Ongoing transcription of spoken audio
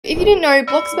if you didn't know,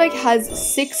 BLOXBURG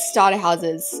has 6 starter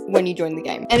houses when you join the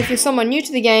game. And if you're someone new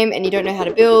to the game and you don't know how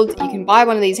to build, you can buy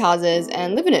one of these houses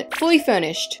and live in it, fully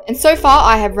furnished. And so far,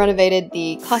 I have renovated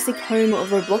the classic home of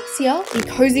Robloxia, the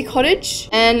cozy cottage,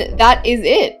 and that is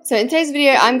it. So in today's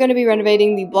video, I'm going to be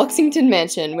renovating the Bloxington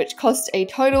mansion, which cost a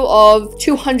total of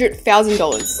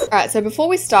 $200,000. All right, so before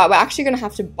we start, we're actually going to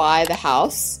have to buy the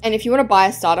house. And if you want to buy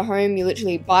a starter home, you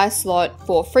literally buy a slot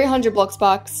for 300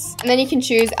 Bloxbucks, and then you can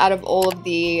choose out of all of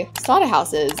the starter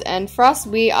houses. And for us,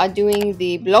 we are doing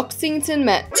the Bloxington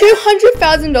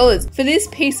 $200,000 for this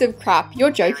piece of crap.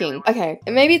 You're joking. Okay,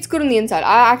 and maybe it's good on the inside.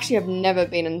 I actually have never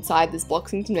been inside this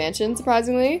Bloxington mansion,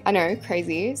 surprisingly. I know,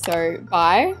 crazy. So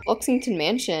buy Bloxington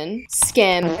mansion,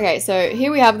 scam. Okay, so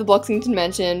here we have the Bloxington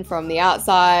mansion from the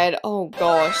outside. Oh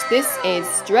gosh, this is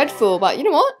dreadful, but you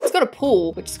know what? It's got a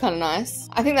pool, which is kind of nice.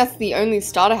 I think that's the only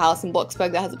starter house in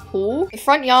BLOXBURG that has a pool. The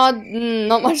front yard,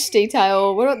 not much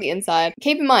detail. What about the inside?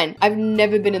 Keep in mind, I've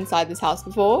never been inside this house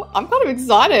before. I'm kind of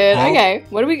excited. Okay,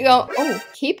 where do we go? Oh,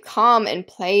 keep calm and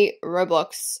play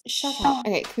Roblox. Shut up.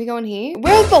 Okay, can we go in here?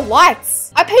 Where's the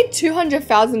lights? I paid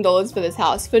 $200,000 for this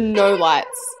house for no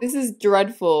lights. This is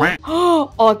dreadful.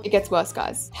 Oh, it gets worse,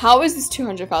 guys. How is this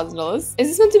 $200,000? Is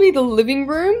this meant to be the living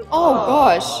room? Oh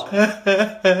gosh.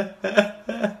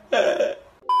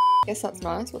 Guess that's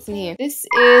nice. What's in here? This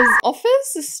is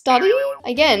office, a study.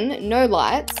 Again, no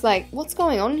lights. Like, what's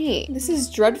going on here? This is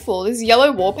dreadful. This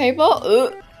yellow wallpaper.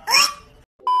 Ugh.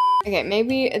 Okay,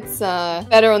 maybe it's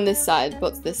better on this side.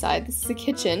 What's this side? This is a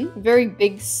kitchen. Very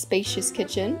big, spacious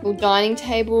kitchen. Little dining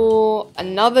table.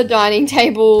 Another dining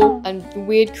table. A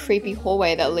weird, creepy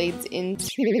hallway that leads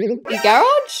into the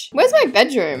garage? Where's my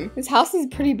bedroom? This house is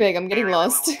pretty big. I'm getting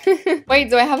lost. Wait,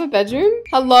 do I have a bedroom?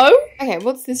 Hello? Okay,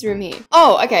 what's this room here?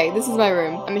 Oh, okay, this is my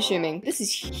room, I'm assuming. This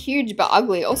is huge but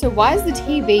ugly. Also, why is the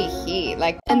TV here?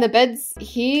 Like, and the bed's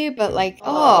here, but like,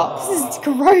 oh, this is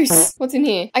gross. What's in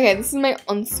here? Okay, this is my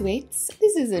ensuite.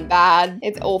 This isn't bad.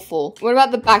 It's awful. What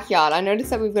about the backyard? I noticed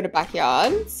that we've got a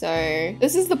backyard. So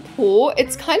this is the pool.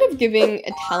 It's kind of giving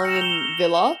Italian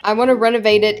villa. I want to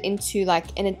renovate it into like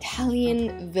an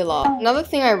Italian villa. Another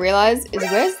thing I realized is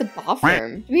where's the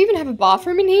bathroom? Do we even have a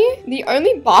bathroom in here? The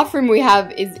only bathroom we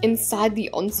have is inside the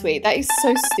ensuite. That is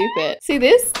so stupid. See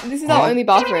this? This is our only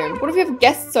bathroom. What if we have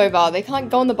guests over? They can't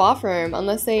go in the bathroom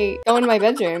unless they go into my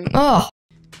bedroom. Ugh.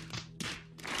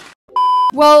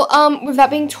 Well, with that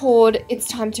being told, it's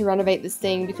time to renovate this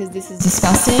thing because this is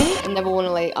disgusting. I never want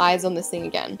to lay eyes on this thing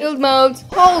again. Build mode.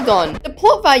 Hold on. The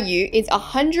plot value is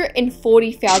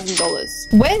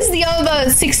 $140,000. Where's the other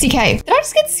 60K? Did I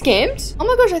just get scammed? Oh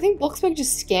my gosh, I think BLOXBURG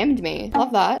just scammed me.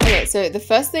 Love that. Okay, so the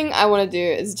first thing I want to do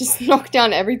is just knock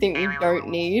down everything we don't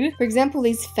need. For example,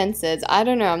 these fences. I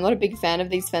don't know. I'm not a big fan of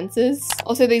these fences.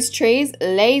 Also, these trees,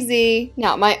 lazy.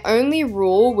 Now, my only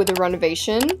rule with a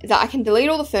renovation is that I can delete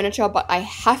all the furniture, but I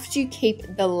have to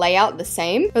keep the layout the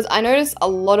same because I notice a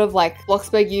lot of like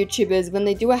BLOXBURG YouTubers, when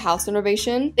they do a house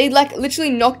renovation, they like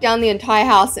literally knock down the entire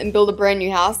house and build a brand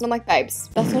new house. And I'm like, babes,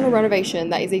 that's not a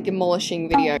renovation. That is a demolishing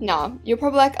video. Now, you're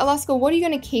probably like, Alaska, what are you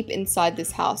going to keep inside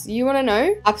this house? You want to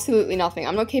know? Absolutely nothing.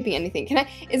 I'm not keeping anything.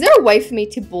 Is there a way for me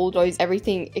to bulldoze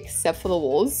everything except for the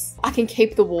walls? I can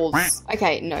keep the walls.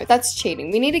 Okay, no, that's cheating.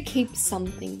 We need to keep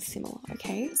something similar,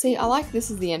 okay? See, I like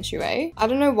this is the entryway. I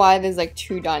don't know why there's like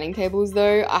 2 dining tables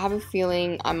though. I have a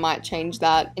feeling I might change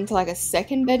that into like a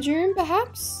second bedroom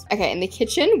perhaps. Okay, in the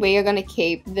kitchen, we are going to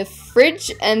keep the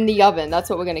fridge and the oven. That's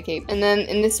what we're going to keep. And then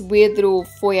in this weird little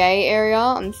foyer area,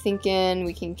 I'm thinking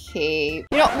we can keep,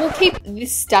 you know, we'll keep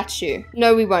this statue.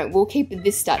 No, we won't. We'll keep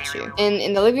this statue. And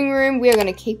in the living room, we are going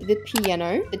to keep the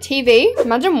piano, the TV.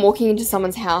 Imagine walking into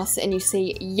someone's house and you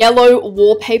see yellow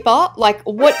wallpaper. Like,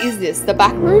 what is this? The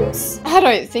back rooms? I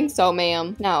don't think so,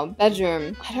 ma'am. Now,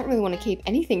 bedroom. I don't really want to keep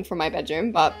anything from my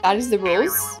bedroom, but that is the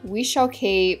rules. We shall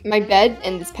keep my bed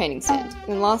and this painting stand.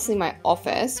 And lastly, my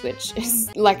office, which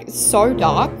is like so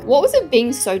dark. What was it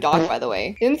being so dark, by the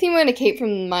way? The only thing we're going to keep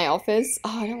from my office,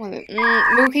 oh, I don't want to,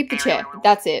 we'll keep the chair.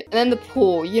 That's it. And then the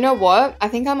pool. You know what? I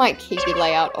think I might keep the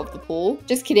layout of the pool.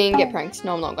 Just kidding, get pranked.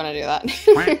 No, I'm not going to do that.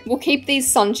 We'll keep these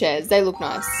sun chairs. They look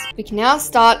nice. We can now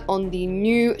start on the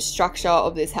new structure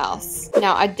of this house.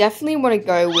 Now, I definitely want to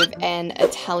go with an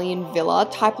Italian villa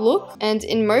type look. And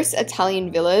in most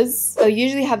Italian villas, they'll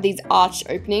usually have these arch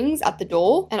openings at the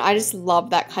door. And I just love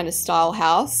that kind of style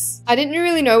house. I didn't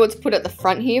really know what to put at the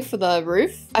front here for the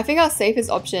roof. I think our safest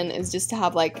option is just to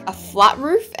have like a flat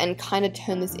roof and kind of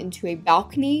turn this into a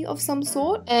balcony of some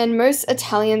sort. And most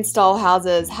Italian style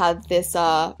houses have this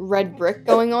red brick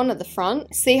going on at the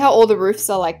front. See how all the roofs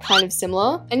are like kind of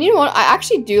similar? And you know what? I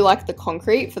actually do like the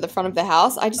concrete for the front of the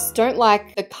house. I just don't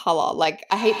like the color. Like,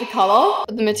 I hate the color,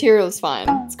 but the material is fine.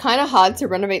 It's kind of hard to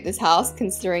renovate this house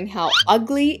considering how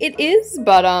ugly it is,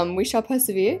 but we shall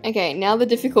persevere. Okay, now the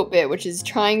difficult bit, which is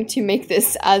trying to make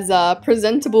this as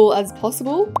presentable as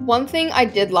possible. One thing I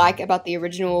did like about the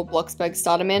original Bloxburg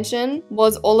starter mansion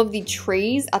was all of the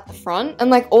trees at the front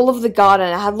and like all of the garden.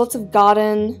 It had lots of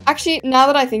garden. Actually, now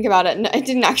that I think about it, it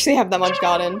didn't actually have that much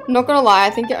garden. Not gonna lie, I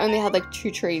think it only had like 2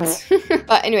 trees.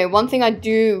 But anyway, one thing I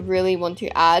do really want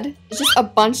to add is just a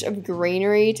bunch of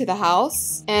greenery to the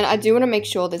house. And I do want to make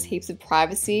sure there's heaps of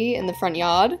privacy in the front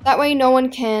yard. That way no one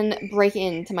can break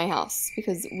into my house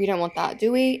because we don't want that,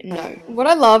 do we? No. What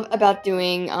I love about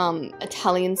doing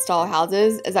Italian style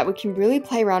houses is that we can really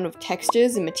play around with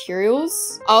textures and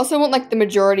materials. I also want like the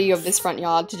majority of this front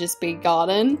yard to just be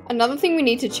garden. Another thing we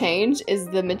need to change is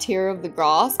the material of the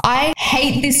grass. I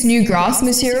hate this new grass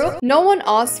material. No one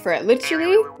asked for it.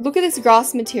 Literally, look at this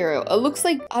grass material. It looks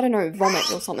like, I don't know,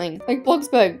 vomit or something. Like,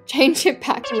 Bloxburg, change it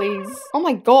back, please. Oh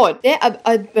my god.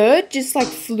 A bird just like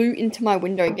flew into my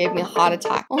window and gave me a heart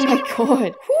attack. Oh my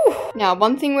god. Whew. Now,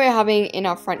 one thing we're having in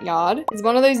our front yard is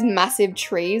one of those massive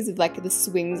trees with like the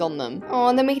swings on them. Oh,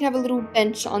 and then we can have a little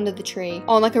bench under the tree.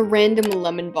 Oh, like a random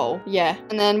lemon bowl. Yeah.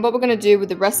 And then what we're gonna do with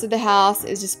the rest of the house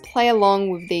is just play along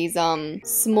with these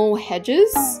small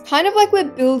hedges. Kind of like we're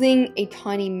building a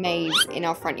tiny maze in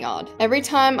our front yard. Every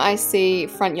time I see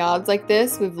front yards like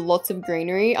this with lots of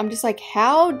greenery, I'm just like,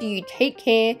 how do you take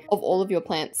care of all of your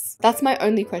plants? That's my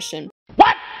only question.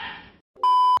 What?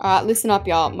 Alright, listen up,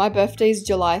 y'all. My birthday's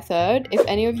July 3rd. If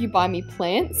any of you buy me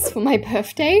plants for my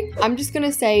birthday, I'm just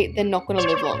gonna say they're not gonna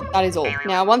live long. That is all.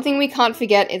 Now, one thing we can't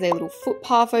forget is a little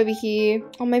footpath over here.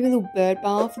 Or maybe a little bird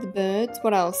bar for the birds.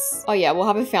 What else? Oh yeah, we'll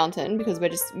have a fountain because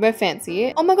we're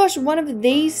fancy. Oh my gosh, one of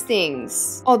these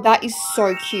things. Oh, that is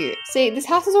so cute. See, this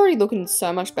house is already looking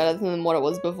so much better than what it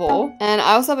was before. And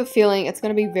I also have a feeling it's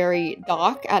gonna be very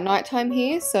dark at nighttime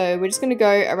here. So we're just gonna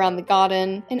go around the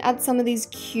garden and add some of these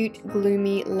cute,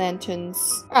 gloomy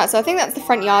lanterns. Alright, so I think that's the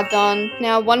front yard done.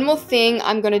 Now, one more thing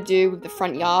I'm gonna do with the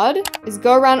front yard is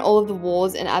go around all of the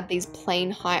walls and add these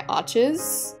plain high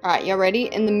arches. Alright, you're ready?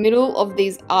 In the middle of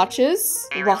these arches,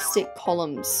 rustic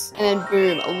columns. And then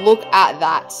boom, look at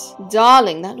that.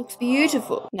 Darling, that looks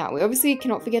beautiful. Now, we obviously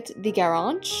cannot forget the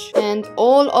garage and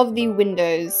all of the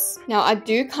windows. Now, I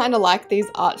do kind of like these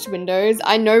arch windows.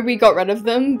 I know we got rid of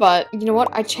them, but you know what?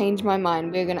 I changed my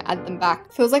mind. We're gonna add them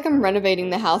back. Feels like I'm renovating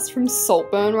the house from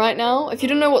Saltburn right now. If you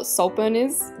don't know what Saltburn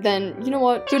is, then you know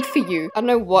what? Good for you. I don't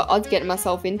know what I was getting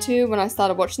myself into when I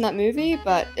started watching that movie,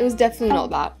 but it was definitely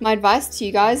not that. My advice to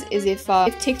you guys is if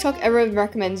TikTok ever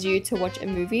recommends you to watch a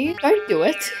movie, don't do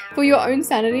it for your own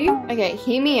sanity. Okay,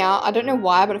 hear me out. I don't know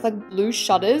why, but I feel like blue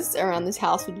shutters around this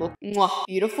house would look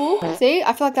beautiful. See?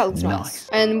 I feel like that looks nice.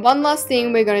 And one last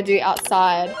thing we're going to do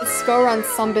outside is go around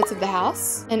some bits of the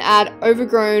house and add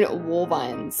overgrown wall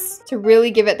vines to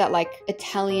really give it that like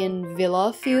Italian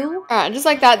villa feel. Alright, just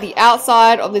like that, the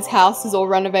outside of this house is all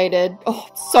renovated. Oh,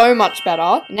 so much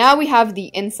better. Now we have the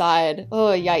inside. Oh,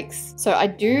 yikes. So I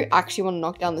do actually want to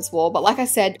knock down this wall, but like I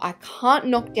said, I can't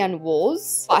knock down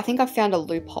walls, but I think I found a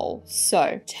loophole.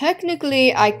 So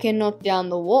technically I can knock down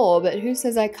the wall, but who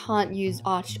says I can't use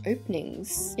arched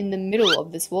openings in the middle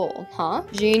of this wall? Huh?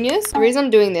 Genius. The reason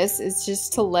I'm doing this is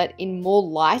just to let in more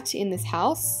light in this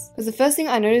house. Because the first thing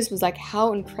I noticed was like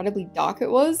how incredibly dark it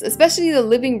was, especially the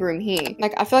living room here.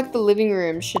 Like, I feel like the living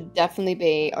room should definitely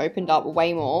be opened up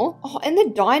way more. Oh, and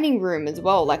the dining room as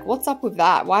well. Like, what's up with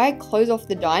that? Why close off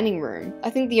the dining room? I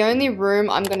think the only room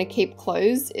I'm going to keep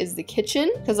closed is the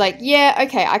kitchen. Because, like, yeah,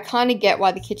 okay, I kind of get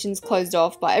why the kitchen's closed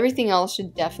off, but everything else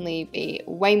should definitely be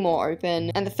way more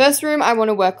open. And the first room I want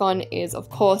to work on is, of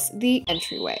course, the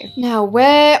entryway. Now,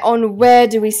 where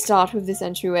do we start with this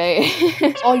entryway?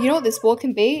 Oh, you know what this wall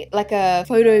can be? Like a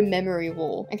photo memory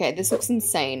wall. Okay, this looks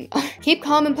insane. Keep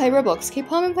calm and play Robux. Keep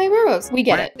calm and play Robux. We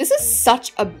get it. This is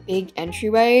such a big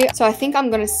entryway, so I think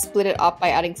I'm gonna split it up by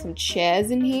adding some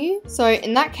chairs in here. So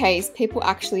in that case, people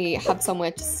actually have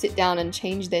somewhere to sit down and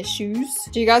change their shoes.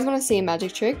 Do you guys want to see a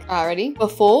magic trick? Ready?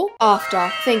 Before,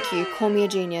 after. Thank you. Call me a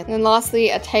genius. And then lastly,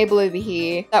 a table over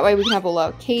here. That way we can have all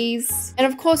our keys.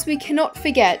 And of course, we cannot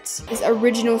forget this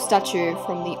original statue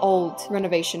from the old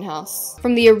renovation house.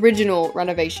 From the original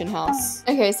renovation house.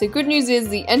 Okay, so good news is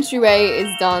the entryway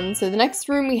is done. So the next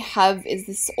room we have have is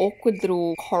this awkward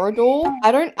little corridor.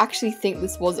 I don't actually think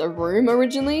this was a room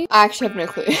originally. I actually have no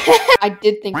clue. I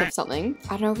did think of something. I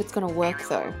don't know if it's gonna work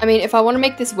though. I mean, if I want to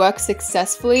make this work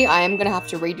successfully, I am gonna have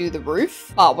to redo the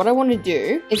roof. But what I want to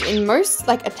do is, in most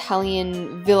like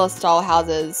Italian villa style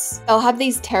houses, they'll have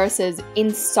these terraces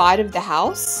inside of the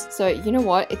house. So you know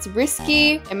what? It's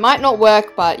risky. It might not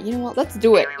work, but you know what? Let's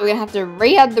do it. We're gonna have to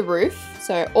re-add the roof.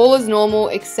 So all is normal,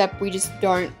 except we just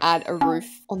don't add a roof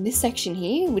on this section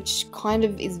here, which kind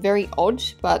of is very odd,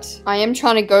 but I am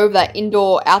trying to go with that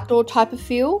indoor-outdoor type of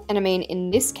feel. And I mean, in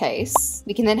this case,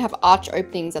 we can then have arch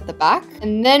openings at the back,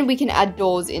 and then we can add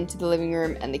doors into the living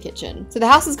room and the kitchen. So the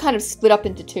house is kind of split up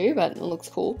into two, but it looks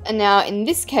cool. And now in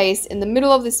this case, in the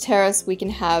middle of this terrace, we can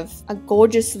have a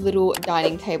gorgeous little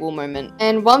dining table moment.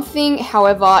 And one thing,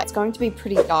 however, it's going to be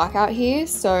pretty dark out here.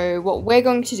 So what we're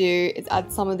going to do is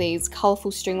add some of these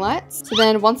colorful string lights. So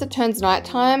then once it turns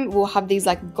nighttime, we'll have these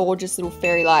like gorgeous little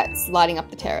fairy lights lighting up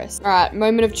the terrace. All right,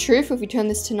 moment of truth. If we turn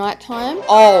this to nighttime,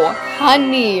 oh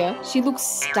honey, she looks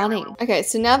stunning. Okay,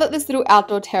 so now that this little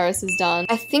outdoor terrace is done,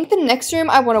 I think the next room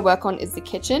I want to work on is the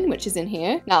kitchen, which is in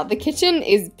here. Now the kitchen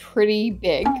is pretty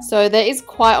big, so there is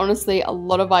quite honestly a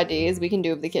lot of ideas we can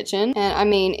do with the kitchen. And I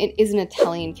mean, it is an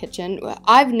Italian kitchen.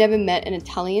 I've never met an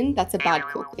Italian that's a bad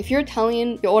cook. If you're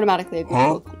Italian, you're automatically a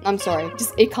good cook. I'm sorry,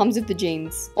 just it comes with the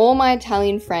genes. All my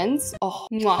Italian friends, oh,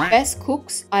 best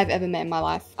cooks I've ever met in my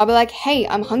life. I'll be like, hey,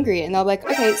 I'm hungry. And they'll be like,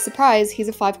 okay, surprise, here's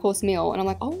a 5-course meal. And I'm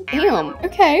like, oh, damn,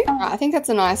 okay. Right, I think that's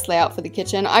a nice layout for the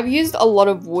kitchen. I've used a lot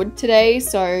of wood today.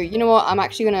 So you know what? I'm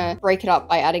actually gonna break it up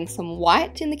by adding some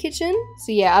white in the kitchen.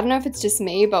 So yeah, I don't know if it's just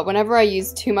me, but whenever I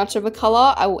use too much of a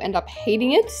color, I will end up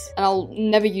hating it and I'll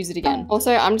never use it again.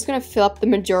 Also, I'm just gonna fill up the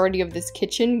majority of this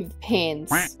kitchen with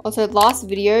pans. Also, last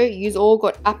video, you all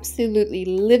got absolutely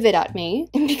livid at me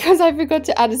because I forgot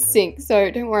to add a sink. So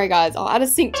don't worry guys, I'll add a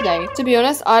sink today. To be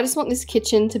honest, I just want this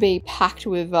kitchen to be packed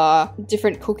with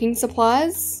different cooking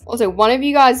supplies. Also, one of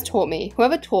you guys taught me,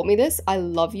 whoever taught me this, I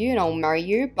love you and I'll marry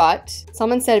you, but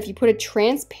someone said if you put a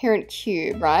transparent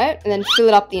cube, right, and then fill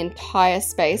it up the entire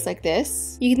space like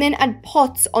this, you can then add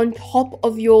pots on top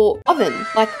of your oven.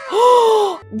 Like,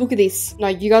 oh, look at this. No,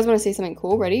 you guys want to see something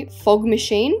cool? Ready? Fog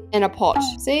machine and a pot.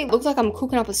 See, it looks like I'm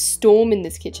cooking up a storm in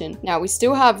this kitchen. Now, we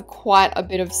still have quite a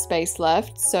bit of space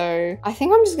left, so I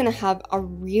think I'm just gonna have a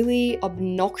really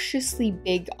obnoxiously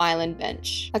big island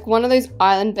bench. Like one of those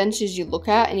island benches you look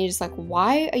at and you're just like,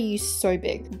 why are you so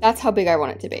big? That's how big I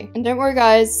want it to be. And don't worry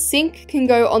guys, sink can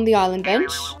go on the island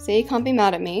bench. See, you can't be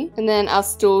mad at me. And then our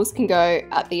stools can go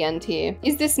at the end here.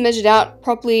 Is this measured out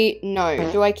properly?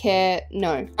 No. Do I care?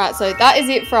 No. All right, so that is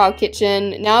it for our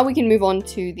kitchen. Now we can move on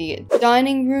to the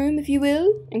dining room, if you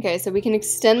will. Okay, so we can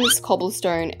extend this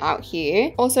cobblestone out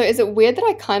here. Also, is it weird that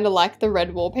I kind of like the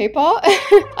red wallpaper?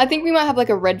 I think we might have like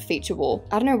a red feature wall.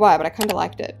 I don't know why, but I kind of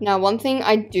liked it. Now, one thing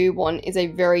I do want is a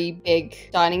very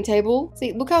big dining table.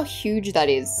 See, look how huge that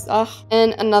is.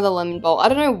 And another lemon bowl. I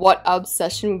don't know what our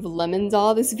obsession with lemons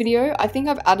are this video. I think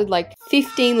I've added like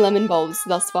 15 lemon bowls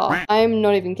thus far. I am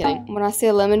not even kidding. When I see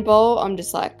a lemon bowl, I'm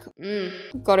just like,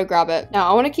 gotta grab it. Now,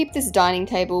 I want to keep this dining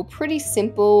table pretty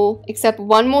simple, except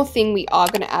one more thing we are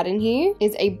going to add in here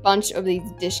is a bunch of these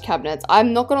dish cabinets.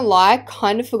 I'm not gonna lie,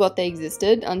 kind of forgot they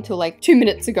existed until like 2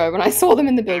 minutes ago when I saw them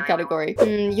in the build category.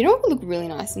 You know what would look really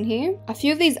nice in here? A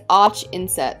few of these arch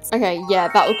insets. Okay, yeah,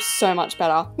 that looks so much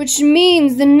better. Which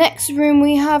means the next room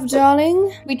we have,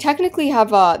 darling, we technically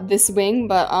have this wing,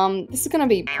 but this is gonna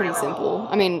be pretty simple.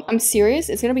 I mean, I'm serious,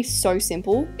 it's gonna be so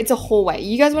simple. It's a hallway.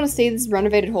 You guys want to see this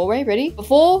renovated hallway? Ready?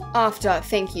 Before, after,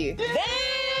 thank you.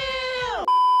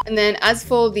 And then as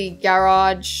for the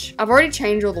garage, I've already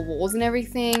changed all the walls and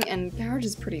everything, and garage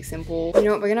is pretty simple. You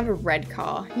know what, we're gonna have a red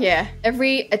car. Yeah,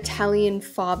 every Italian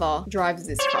father drives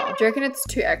this car. Do you reckon it's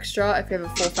too extra if we have a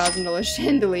 $4,000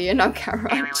 chandelier in our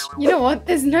garage? You know what,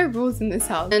 there's no rules in this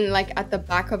house. And like at the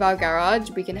back of our garage,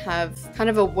 we can have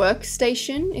kind of a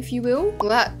workstation, if you will. Look at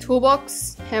that,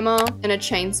 toolbox, hammer, and a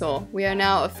chainsaw. We are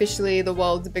now officially the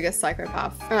world's biggest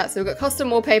psychopath. All right, so we've got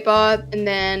custom wallpaper and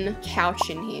then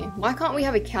couch in here. Why can't we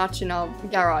have a couch in our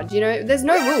garage? You know, there's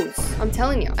no rules, I'm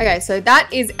telling you. Okay, so that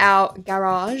is our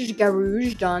garage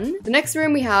done. The next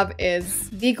room we have is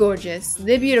the gorgeous,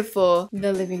 the beautiful,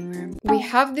 the living room. We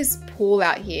have this pool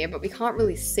out here, but we can't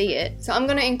really see it. So I'm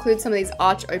gonna include some of these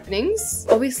arch openings.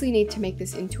 Obviously need to make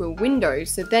this into a window.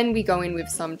 So then we go in with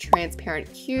some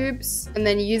transparent cubes, and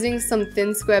then using some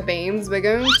thin square beams, we're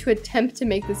going to attempt to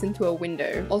make this into a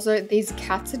window. Also, these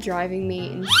cats are driving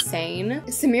me insane.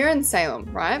 Samira and Salem,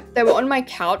 right? They were on my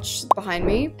couch couch behind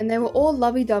me, and they were all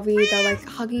lovey-dovey. They're like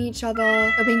hugging each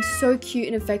other. They're being so cute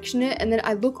and affectionate. And then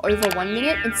I look over 1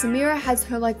 minute and Samira has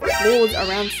her like claws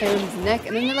around Salem's neck,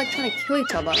 and then they're like trying to kill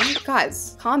each other. I'm like,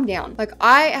 guys, calm down. Like,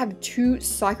 I have 2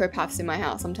 psychopaths in my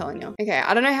house, I'm telling you. Okay,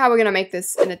 I don't know how we're gonna make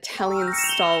this an Italian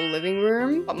style living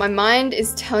room, but my mind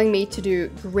is telling me to do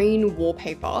green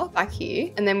wallpaper back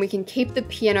here, and then we can keep the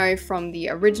piano from the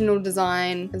original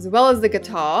design as well as the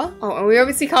guitar. Oh, and we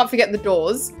obviously can't forget the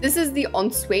doors. This is the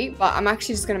ensuite, but I'm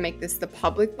actually just gonna make this the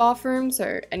public bathroom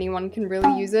so anyone can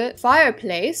really use it.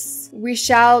 Fireplace, we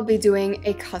shall be doing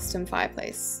a custom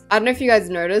fireplace. I don't know if you guys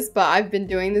noticed, but I've been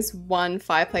doing this one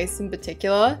fireplace in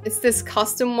particular. It's this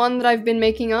custom one that I've been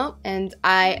making up, and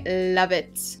I love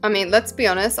it. I mean, let's be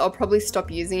honest, I'll probably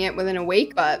stop using it within a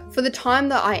week, but for the time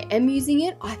that I am using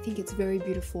it, I think it's very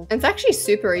beautiful. And it's actually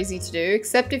super easy to do,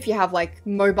 except if you have like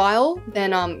mobile,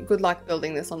 then good luck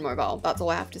building this on mobile. That's all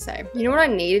I have to say. You know what I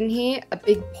need in here? A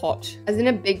big pot. As in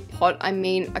a big pot, I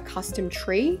mean a custom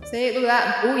tree. See, look at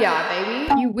that. Booyah,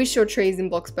 baby. You wish your trees in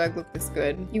Bloxburg looked this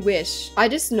good. You wish. I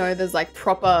just know there's like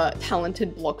proper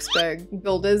talented Bloxburg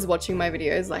builders watching my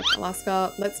videos. Like,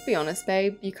 Alaska, let's be honest,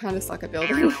 babe, you kind of suck at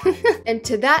building. And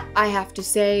to that, I have to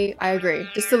say, I agree.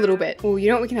 Just a little bit. Oh, you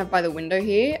know what we can have by the window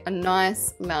here? A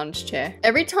nice lounge chair.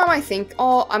 Every time I think,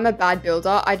 oh, I'm a bad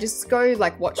builder, I just go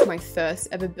like watch my first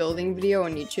ever building video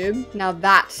on YouTube. Now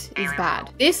that is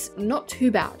bad. This, not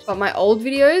too bad. But my old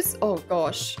videos, oh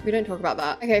gosh, we don't talk about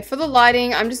that. Okay, for the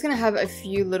lighting, I'm just gonna have a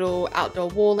few little outdoor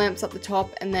wall lamps up the top,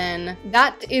 and then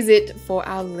that is it for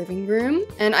our living room.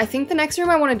 And I think the next room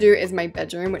I want to do is my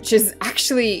bedroom, which is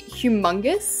actually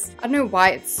humongous. I don't know why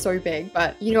it's so big,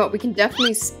 but you know what? We can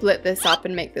definitely split this up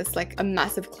and make this like a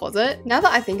massive closet. Now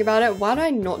that I think about it, why do I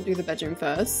not do the bedroom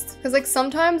first? Because like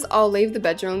sometimes I'll leave the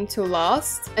bedroom till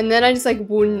last, and then I just like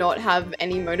will not have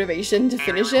any motivation to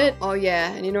finish it. Oh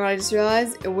yeah, and you know what I just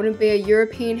realized? It wouldn't be a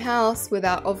European house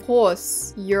without, of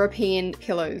course, European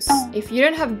pillows. If you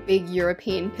don't have big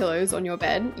European pillows on your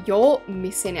bed, you're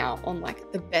missing out on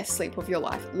like the best sleep of your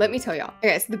life. Let me tell you.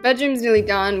 Okay, so the bedroom's nearly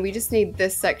done. We just need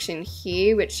this section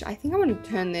here, which I think I want to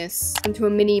turn this into a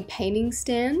mini painting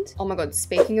stand. Oh my god,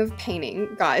 speaking of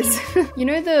painting, guys, you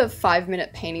know the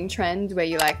 5-minute painting trend where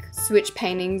you like switch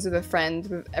paintings with a friend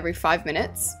with every 5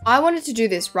 minutes? I wanted to do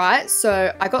this, right?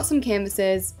 So I got some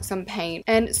canvases, some paint,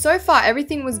 and so far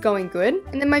everything was going good.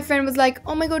 And then my friend was like,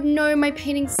 oh my god, no, my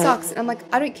painting sucks. And I'm like,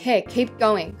 I don't care, keep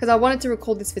going. Because I wanted to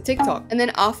record this for TikTok. And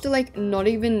then after like not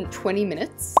even 20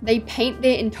 minutes, they paint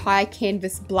their entire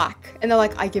canvas black. And they're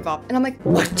like, I give up. And I'm like,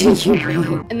 what did you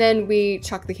do? And then we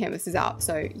chuck the canvases out.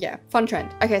 So yeah, fun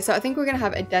trend. Okay, so I think we're gonna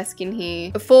have a desk in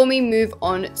here before we move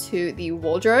on to the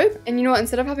wardrobe. And you know what?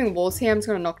 Instead of having walls here, I'm just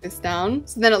gonna knock this down.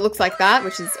 So then it looks like that,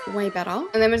 which is way better.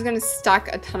 And then we're just gonna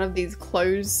stack a ton of these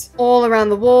clothes all around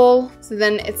the wall. So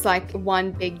then it's like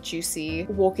one big juicy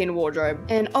walk-in wardrobe.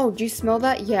 And oh, do you smell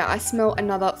that? Yeah, I smell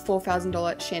another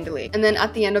 $4,000 chandelier. And then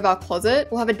at the end of our closet,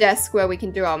 we'll have a desk where we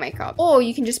can do our makeup. Or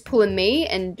you can just pull a me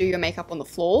and do your makeup on the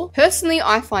floor. Personally,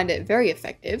 I find it very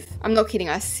effective. I'm not kidding.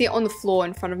 I sit on the floor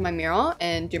in front of my mirror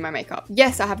and do my makeup.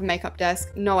 Yes, I have a makeup desk.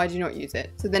 No, I do not use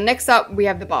it. So then next up, we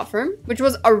have the bathroom, which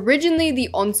was originally the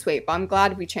ensuite, but I'm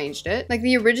glad we changed it. Like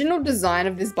the original design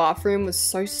of this bathroom was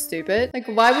so stupid. Like,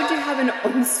 why would you have an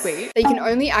ensuite that you can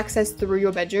only access through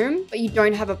your bedroom, but you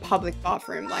don't have a public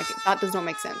bathroom? Like, that does not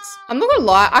make sense. I'm not gonna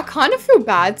lie, I kind of feel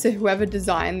bad to whoever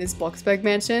designed this Bloxburg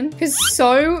mansion, because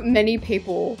so many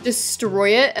people destroy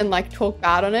it and like talk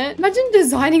bad on it. Imagine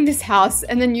designing this house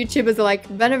and then YouTubers are like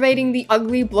renovating the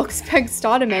ugly Bloxburg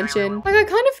starter mansion. Like, I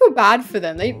kind of feel bad for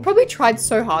them. They probably tried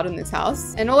so hard on this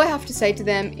house, and all I have to say to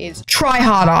them is try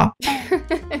harder.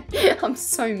 I'm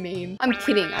so mean. I'm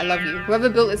kidding. I love you. Whoever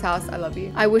built this house, I love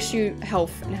you. I wish you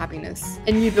health and happiness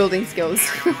and new building skills.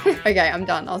 Okay, I'm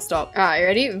done. I'll stop. All right, you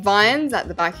ready? Vines at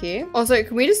the back here. Also,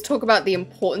 can we just talk about the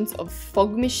importance of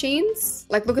fog machines?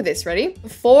 Like, look at this. Ready?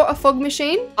 Before a fog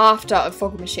machine, after a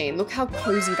fog machine. Look how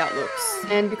cozy that looks.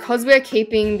 And because we're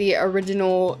keeping the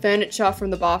original furniture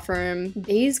from the bathroom,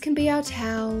 these can be our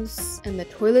towels, and the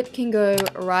toilet can go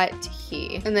right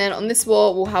here. And then on this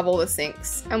wall, we'll have all the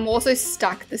sinks. And we'll also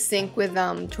stack the sink with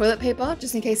toilet paper,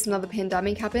 just in case another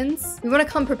pandemic happens. We want to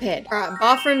come prepared. All right,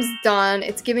 bathroom's done.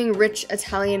 It's giving rich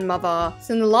Italian mother.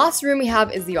 So in the last room we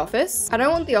have is the office. I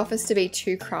don't want the office to be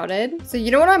too crowded. So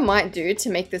you know what I might do to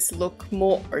make this look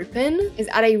more open is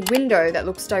add a window that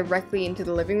looks directly into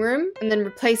the living room, and then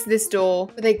replace this door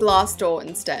with a glass door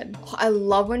instead. Oh, I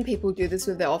love when people do this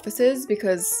with their offices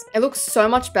because it looks so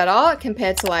much better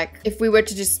compared to like if we were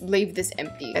to just leave this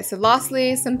empty. Okay, so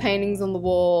lastly, some paintings on the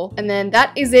wall, and then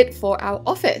that is it for our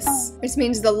office, which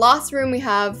means the last room we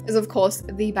have is of course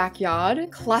the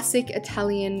backyard. Classic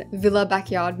Italian villa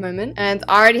backyard moment. And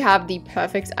I already have the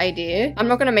perfect idea. I'm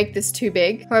not gonna make this too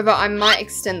big. However, I might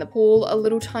extend the pool a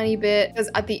little tiny bit because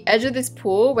at the edge of this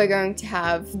pool, we're going to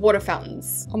have water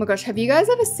fountains. Oh my gosh, have you guys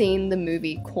ever seen the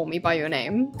movie Call Me By Your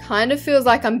Name? Kind of feels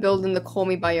like I'm building the Call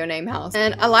Me By Your Name house.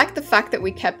 And I like the fact that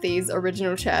we kept these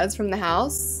original chairs from the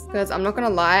house because I'm not gonna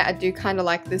lie, I do kind of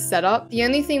like this setup. The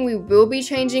only thing we will be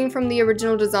changing from the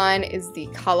original design is the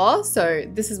color. So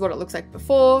this is what it looks like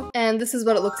before and this is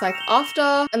what it looks like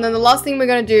after. And then the last thing we're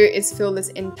gonna do is fill this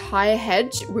entire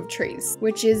hedge with trees,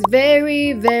 which is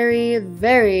very, very,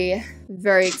 very,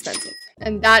 very expensive.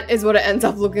 And that is what it ends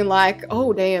up looking like.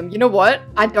 Oh, damn. You know what?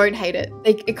 I don't hate it.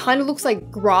 Like, it kind of looks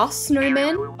like grass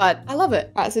snowmen, but I love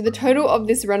it. All right, so the total of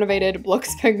this renovated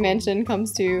Bloxburg mansion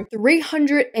comes to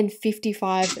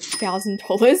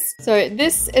 $355,000. So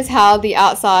this is how the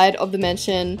outside of the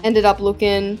mansion ended up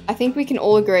looking. I think we can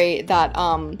all agree that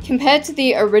compared to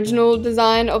the original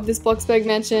design of this Bloxburg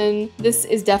mansion, this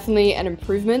is definitely an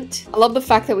improvement. I love the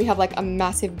fact that we have like a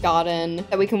massive garden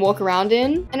that we can walk around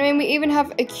in. And I mean, we even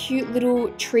have a cute little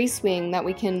tree swing that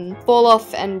we can fall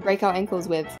off and break our ankles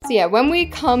with. So yeah, when we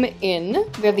come in,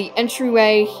 we have the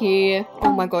entryway here.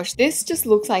 Oh my gosh, this just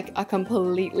looks like a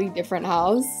completely different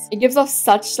house. It gives off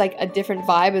such like a different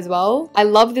vibe as well. I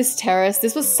love this terrace.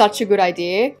 This was such a good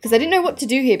idea because I didn't know what to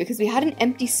do here because we had an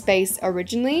empty space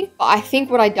originally, but I think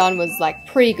what I done was like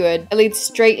pretty good. It leads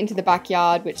straight into the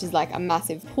backyard, which is like a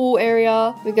massive pool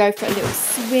area. We go for a little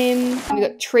swim and we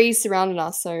got trees surrounding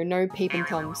us, so no peeping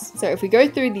toms. So if we go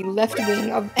through the left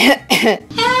wing of oh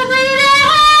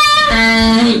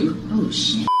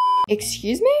shit.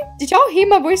 Excuse me? Did y'all hear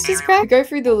my voice just crack? We go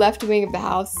through the left wing of the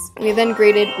house. We're then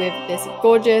greeted with this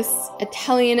gorgeous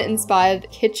Italian-inspired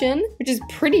kitchen, which is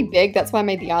pretty big. That's why I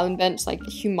made the island bench like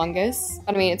humongous.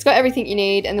 But I mean, it's got everything you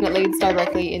need, and then it leads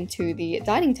directly into the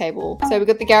dining table. So we've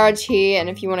got the garage here, and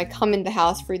if you want to come in the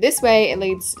house through this way, it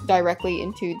leads directly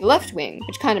into the left wing,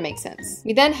 which kind of makes sense.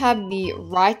 We then have the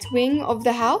right wing of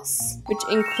the house, which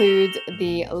includes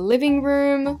the living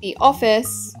room, the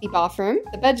office, the bathroom,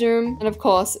 the bedroom, and of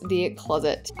course, the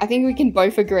closet. I think we can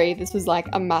both agree this was like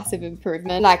a massive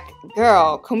improvement. Like,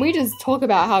 girl, can we just talk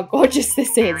about how gorgeous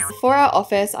this is? For our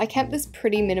office, I kept this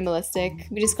pretty minimalistic.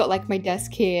 We just got like my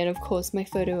desk here and of course my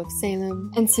photo of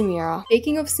Salem and Samira.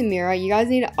 Speaking of Samira, you guys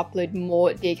need to upload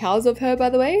more decals of her, by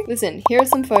the way. Listen, here are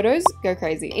some photos. Go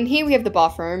crazy. In here we have the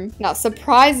bathroom. Now,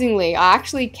 surprisingly, I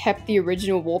actually kept the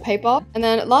original wallpaper. And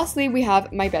then lastly, we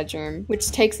have my bedroom,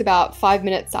 which takes about 5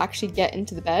 minutes to actually get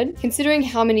into the bed, considering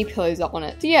how many pillows are on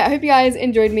it. So yeah, I hope you guys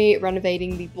enjoyed me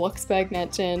renovating the Bloxburg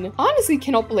mansion. I honestly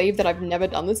cannot believe that I've never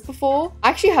done this before. I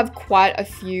actually have quite a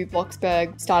few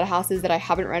Bloxburg starter houses that I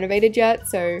haven't renovated yet.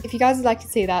 So if you guys would like to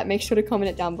see that, make sure to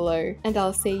comment it down below and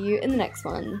I'll see you in the next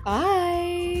one. Bye.